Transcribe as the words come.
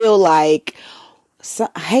like,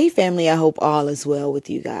 hey family, I hope all is well with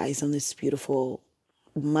you guys on this beautiful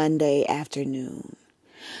Monday afternoon.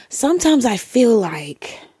 Sometimes I feel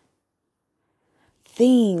like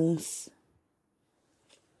things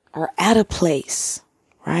are out of place,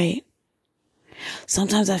 right?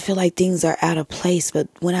 Sometimes I feel like things are out of place, but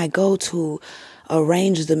when I go to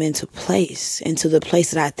arrange them into the place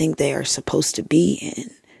that I think they are supposed to be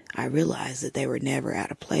in, I realize that they were never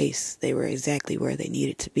out of place. They were exactly where they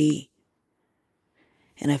needed to be.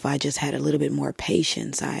 And if I just had a little bit more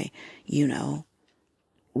patience, I,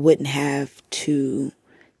 wouldn't have to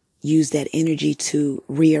use that energy to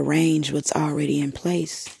rearrange what's already in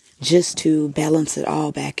place, just to balance it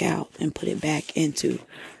all back out and put it back into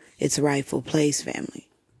its rightful place, family.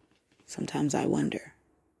 Sometimes I wonder.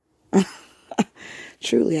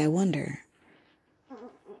 Truly, I wonder.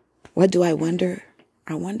 What do I wonder?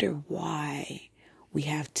 I wonder why we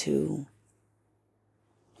have to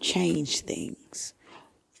change things.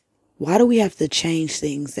 Why do we have to change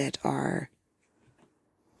things that are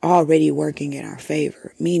already working in our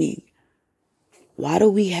favor? Meaning, why do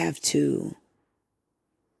we have to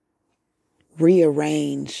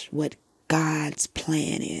rearrange what God's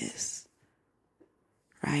plan is?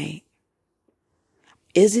 Right?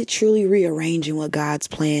 Is it truly rearranging what God's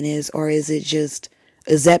plan is, or is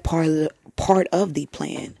that part of the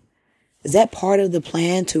plan? Is that part of the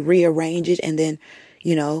plan to rearrange it and then,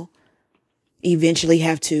 eventually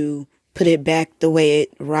have to put it back the way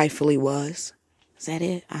it rightfully was? Is that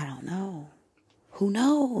it? I don't know. Who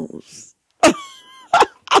knows?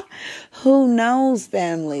 Who knows,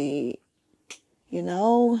 family?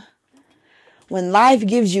 When life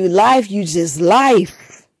gives you life, you just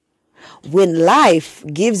life. When life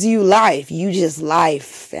gives you life, you just life,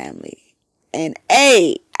 family. And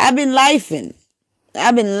I've been lifing.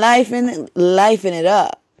 I've been lifing it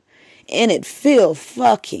up. And it feels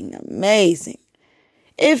fucking amazing.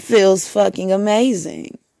 It feels fucking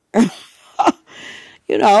amazing.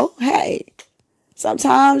 Hey,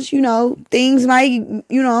 sometimes, things might,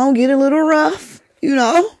 get a little rough,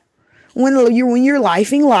 when you're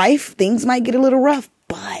lifing life, things might get a little rough,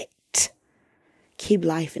 but keep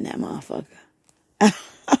life in that motherfucker.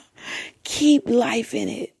 Keep life in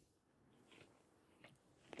it.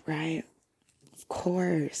 Right? Of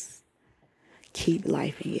course. Keep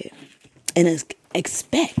life in it. And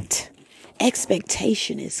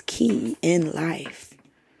expectation is key in life.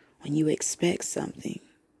 When you expect something,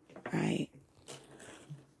 right?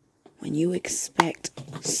 When you expect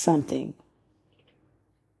something,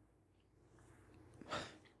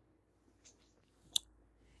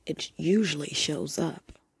 it usually shows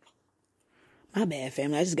up. My bad,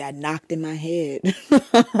 family. I just got knocked in my head.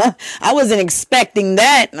 I wasn't expecting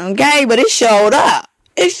that, okay? But it showed up.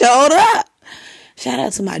 It showed up. Shout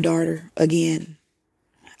out to my daughter again.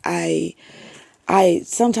 I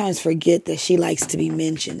sometimes forget that she likes to be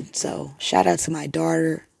mentioned. So shout out to my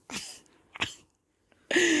daughter.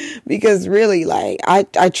 Because really,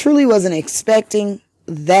 I truly wasn't expecting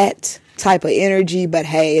that type of energy, but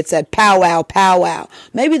hey, it's a powwow.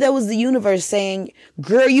 Maybe that was the universe saying,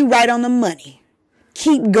 girl, you right on the money.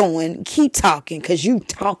 Keep going, keep talking, because you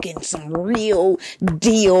talking some real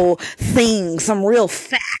deal things, some real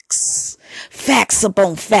facts. Facts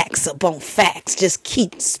upon facts upon facts. Just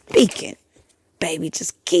keep speaking, baby.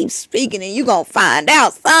 Just keep speaking and you gonna find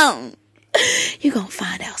out something. You gonna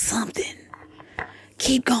find out something.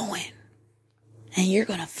 Keep going and you're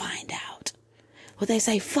gonna find out. What they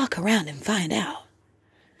say, fuck around and find out.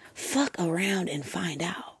 Fuck around and find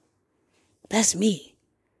out. That's me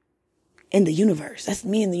in the universe. That's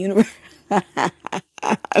me in the universe.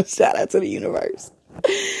 Shout out to the universe.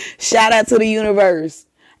 Shout out to the universe.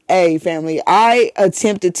 Hey, family, I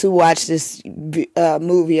attempted to watch this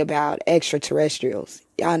movie about extraterrestrials.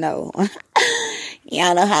 Y'all know.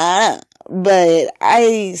 Y'all know how. But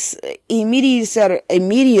I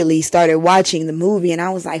immediately started watching the movie and I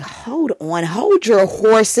was like, hold on, hold your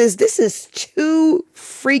horses. This is too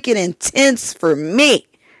freaking intense for me.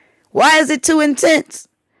 Why is it too intense?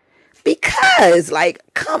 Because,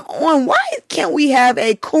 come on, why can't we have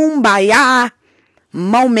a kumbaya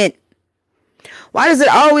moment? Why does it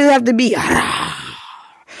always have to be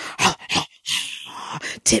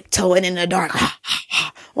tiptoeing in the dark?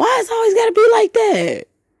 Why is it always got to be like that?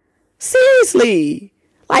 Seriously,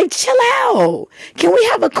 chill out. Can we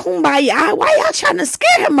have a kumbaya? Why y'all trying to scare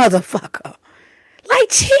that motherfucker?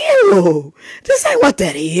 Chill. This ain't what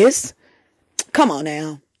that is. Come on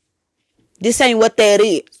now. This ain't what that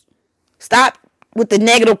is. Stop with the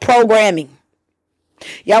negative programming.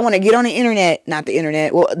 Y'all want to get on the internet, not the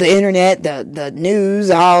internet, well, the internet, the news,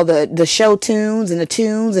 all the show tunes and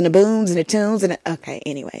the booms and the tunes okay,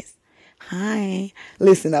 anyways. Hi.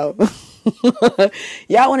 Listen though.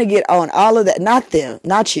 Y'all want to get on all of that, not them,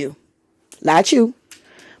 not you,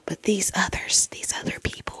 but these other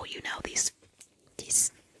people, these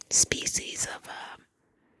species of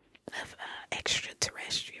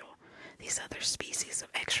extraterrestrial, these other species of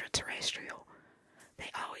extraterrestrial. They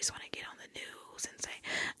always want to get on the news and say,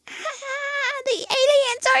 the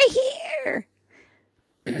aliens are here.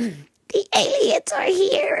 The aliens are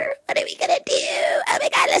here. What are we going to do? Oh my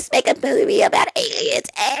God, let's make a movie about aliens.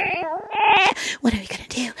 What are we going to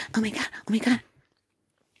do? Oh my God.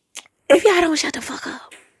 If y'all don't shut the fuck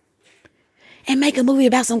up and make a movie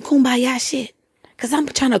about some kumbaya shit, because I'm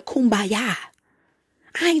trying to kumbaya.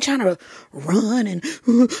 I ain't trying to run and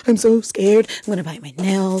I'm so scared. I'm going to bite my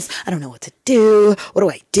nails. I don't know what to do. What do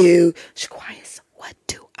I do? Shaquias, what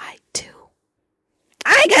do I do?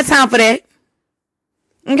 I ain't got time for that.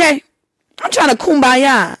 Okay? I'm trying to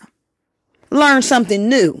kumbaya. Learn something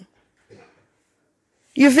new.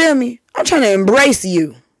 You feel me? I'm trying to embrace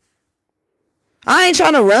you. I ain't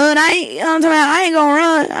trying to run. I ain't gonna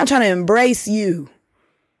run. I'm trying to embrace you.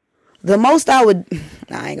 The most I would,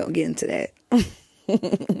 I ain't gonna get into that.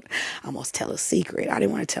 I almost tell a secret. I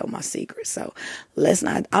didn't want to tell my secret. So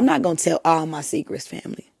I'm not going to tell all my secrets,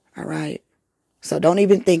 family. All right. So don't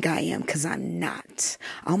even think I am, because I'm not.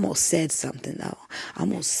 I almost said something though. I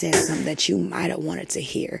almost said something that you might have wanted to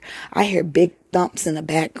hear. I hear big thumps in the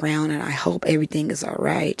background and I hope everything is all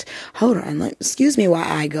right. Hold on. Excuse me while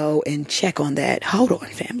I go and check on that. Hold on,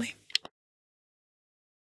 family.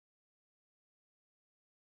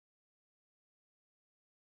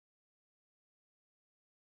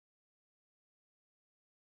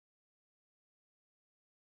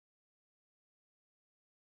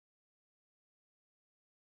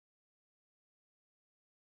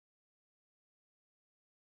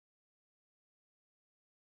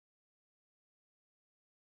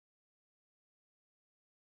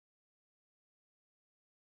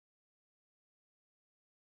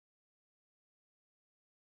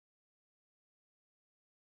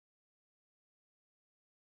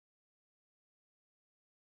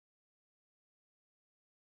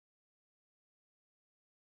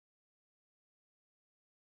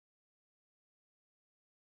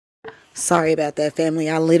 Sorry about that, family.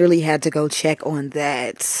 I literally had to go check on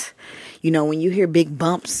that. When you hear big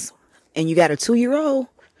bumps and you got a 2-year-old,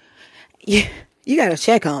 you got to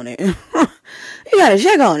check on it. You got to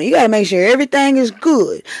check on it. You got to make sure everything is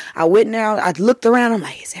good. I went now, I looked around. I'm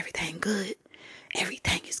like, is everything good?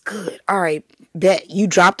 Everything is good. All right, bet you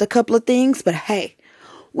dropped a couple of things, but hey,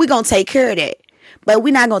 we're going to take care of that. But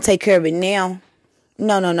we're not going to take care of it now.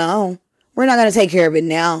 No. We're not going to take care of it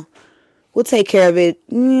now. We'll take care of it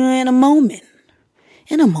in a moment.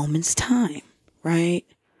 In a moment's time, right?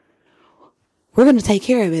 We're going to take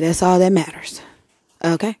care of it. That's all that matters.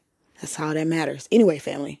 Okay? That's all that matters. Anyway,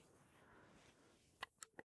 family.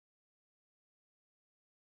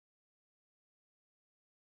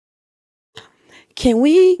 Can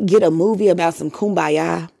we get a movie about some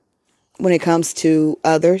kumbaya when it comes to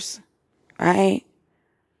others? Right?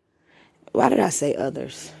 Why did I say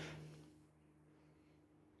others?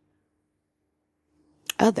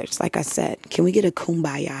 Others, like I said, can we get a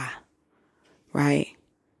kumbaya? Right?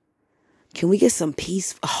 Can we get some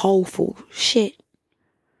peaceful, hopeful shit?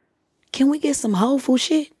 Can we get some hopeful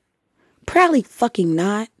shit? Probably fucking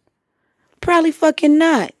not. Probably fucking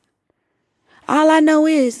not. All I know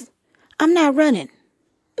is I'm not running.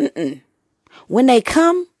 When they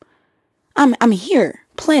come, I'm here,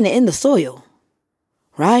 planted in the soil.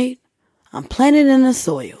 Right? I'm planted in the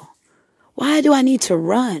soil. Why do I need to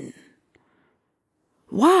run?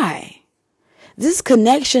 Why? This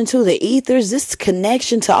connection to the ethers, this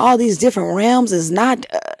connection to all these different realms is not,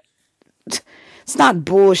 it's not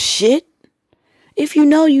bullshit. If you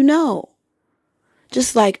know, you know.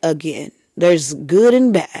 Just like, again, there's good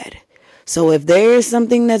and bad. So if there is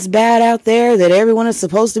something that's bad out there that everyone is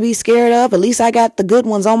supposed to be scared of, at least I got the good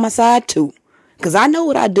ones on my side too. Because I know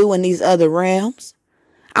what I do in these other realms.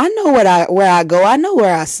 I know where I go. I know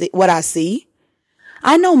where I see what I see.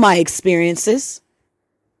 I know my experiences.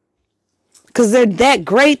 Because they're that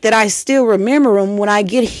great that I still remember them when I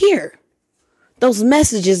get here. Those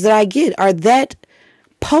messages that I get are that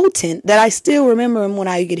potent that I still remember them when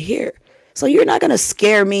I get here. So you're not going to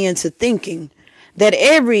scare me into thinking that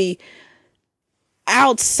every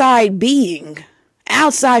outside being,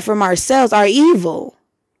 outside from ourselves, are evil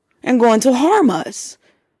and going to harm us.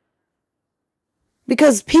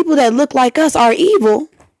 Because people that look like us are evil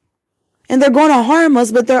and they're going to harm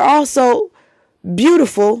us, but they're also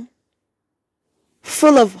beautiful,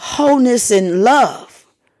 full of wholeness and love.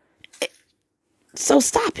 So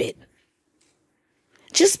stop it.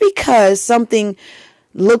 Just because something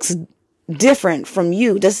looks different from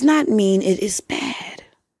you does not mean it is bad.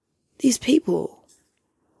 These people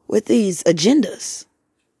with these agendas,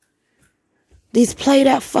 these played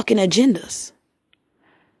out fucking agendas.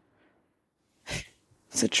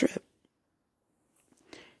 It's a trip.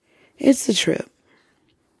 It's a trip.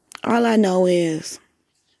 All I know is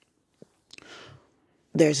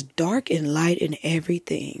there's dark and light in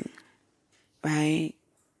everything, right?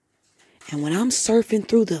 And when I'm surfing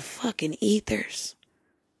through the fucking ethers,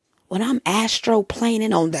 when I'm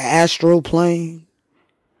astroplaning on the astral plane,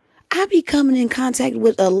 I be coming in contact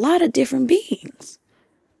with a lot of different beings.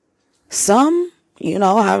 Some,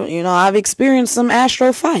 I've experienced some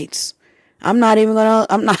astral fights. I'm not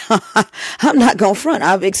gonna front.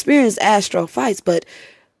 I've experienced astral fights, but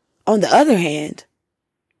on the other hand,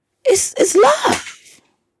 it's love.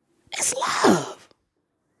 It's love.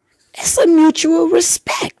 It's a mutual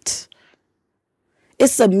respect.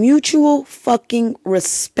 It's a mutual fucking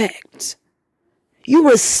respect. You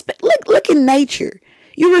respect, look in nature.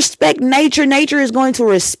 You respect nature. Nature is going to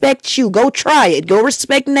respect you. Go try it. Go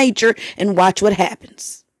respect nature and watch what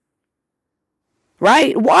happens.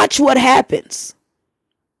 Right? Watch what happens.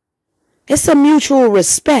 It's a mutual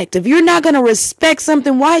respect. If you're not going to respect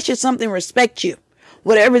something, why should something respect you?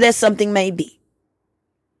 Whatever that something may be.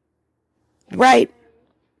 Right?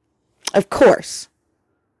 Of course.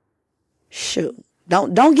 Shoot.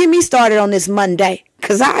 Don't get me started on this Monday,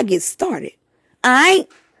 because I get started. Alright?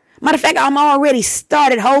 Matter of fact, I'm already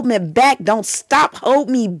started. Hold me back. Don't stop. Hold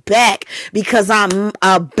me back, because I'm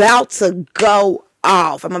about to go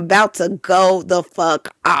off. I'm about to go the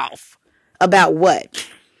fuck off. About what?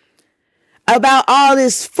 About all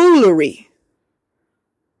this foolery.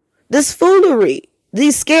 This foolery.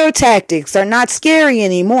 These scare tactics are not scary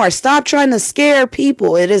anymore. Stop trying to scare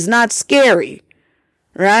people. It is not scary.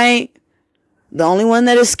 Right? The only one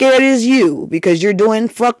that is scared is you, because you're doing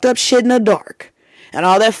fucked up shit in the dark. And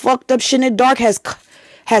all that fucked up shit in the dark has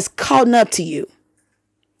caught up to you.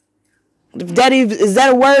 Is that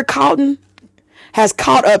a word, caught? Has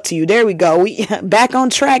caught up to you. There we go. We back on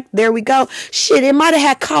track. There we go. Shit, it might have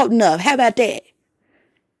had caught up. How about that?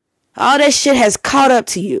 All that shit has caught up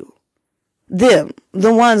to you. Them,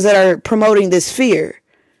 the ones that are promoting this fear,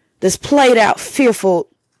 this played out fearful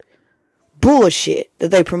bullshit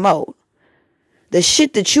that they promote. The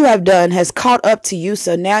shit that you have done has caught up to you,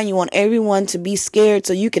 so now you want everyone to be scared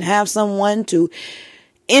so you can have someone to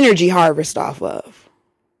energy harvest off of.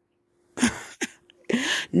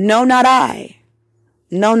 No, not I.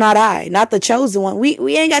 No, not I. Not the chosen one.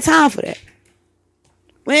 We ain't got time for that.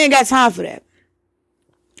 We ain't got time for that.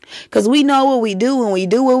 Because we know what we do and we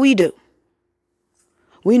do what we do.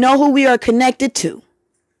 We know who we are connected to.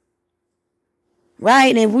 Right?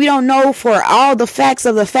 And if we don't know for all the facts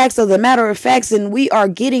of the matter of facts, then we are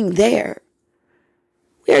getting there.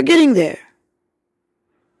 We are getting there.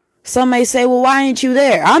 Some may say, well, why ain't you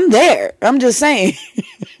there? I'm there. I'm just saying.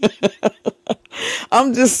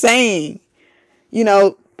 I'm just saying.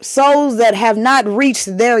 Souls that have not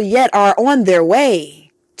reached there yet are on their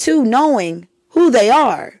way to knowing who they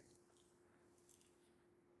are.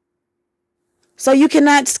 So you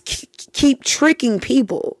cannot keep tricking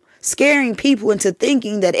people, scaring people into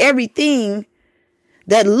thinking that everything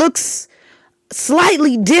that looks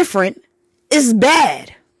slightly different is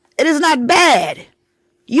bad. It is not bad.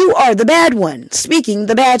 You are the bad one, speaking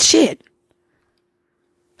the bad shit.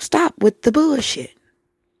 Stop with the bullshit.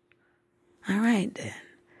 All right, then.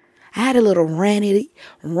 I had a little rant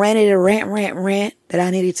that I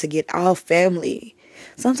needed to get off, family.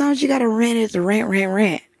 Sometimes you got to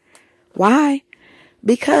rant. Why?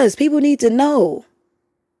 Because people need to know.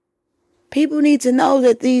 People need to know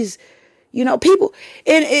that these, people,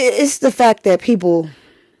 and it's the fact that people,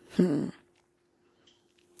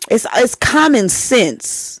 it's common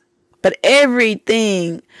sense, but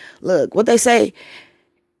everything, look, what they say,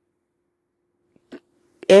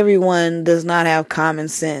 everyone does not have common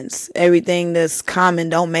sense. Everything that's common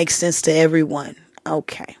don't make sense to everyone.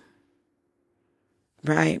 Okay.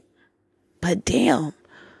 Right? But damn.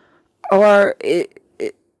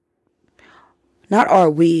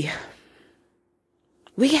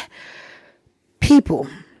 People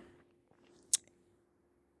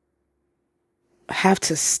have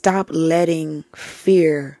to stop letting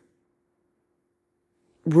fear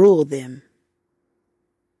rule them.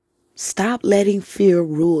 Stop letting fear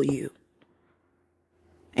rule you.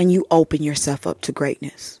 And you open yourself up to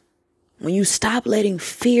greatness. When you stop letting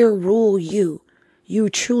fear rule you, You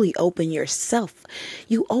truly open yourself.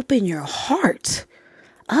 You open your heart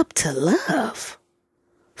up to love.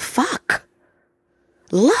 Fuck.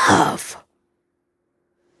 Love.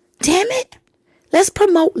 Damn it. Let's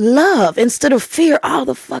promote love instead of fear all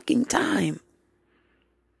the fucking time.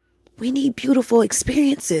 We need beautiful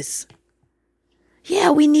experiences.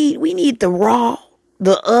 Yeah, we need the raw,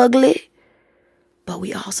 the ugly, but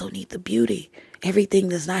we also need the beauty. Everything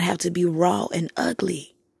does not have to be raw and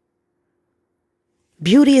ugly.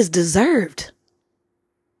 Beauty is deserved.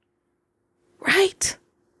 Right?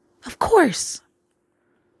 Of course.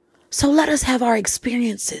 So let us have our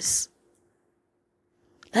experiences.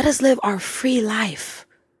 Let us live our free life.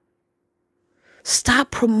 Stop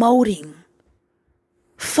promoting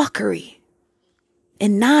fuckery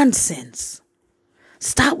and nonsense.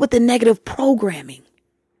 Stop with the negative programming.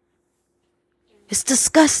 It's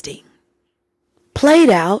disgusting. Played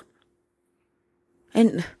out.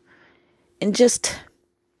 And just,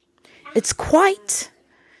 it's quite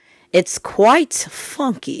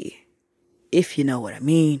funky, if you know what I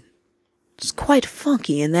mean. It's quite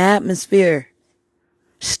funky in the atmosphere.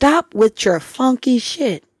 Stop with your funky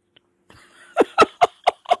shit.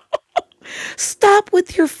 Stop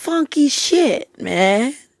with your funky shit,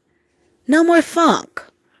 man. No more funk.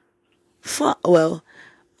 Well,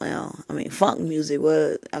 I mean, funk music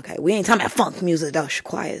was, okay, we ain't talking about funk music, though,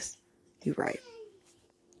 Shaquias. You're right.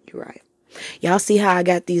 Y'all see how I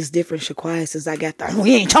got these different Shaquias? I got the,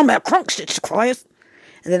 we ain't talking about crunk shit, Shaquias.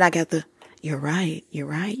 And then I got the, you're right,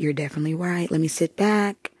 you're definitely right. Let me sit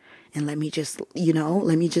back and let me just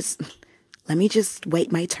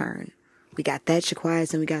wait my turn. We got that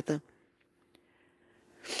Shaquias and we got the,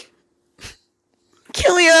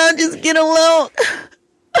 Killian, just get along.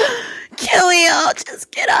 Killian, just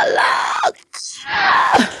get along.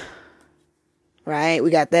 Right? We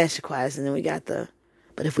got that Shaquias and then we got the,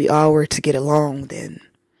 but if we all were to get along, then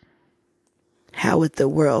how would the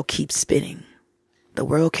world keep spinning? The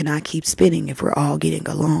world cannot keep spinning if we're all getting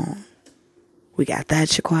along. We got that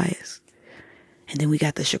Shaquias. And then we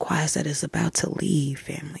got the Shaquias that is about to leave,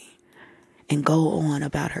 family, and go on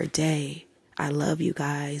about her day. I love you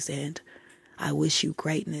guys, and I wish you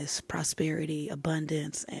greatness, prosperity,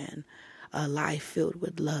 abundance, and a life filled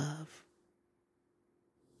with love.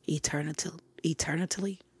 Eternally.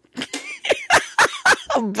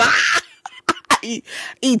 Bye.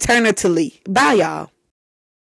 Eternally. Bye, y'all.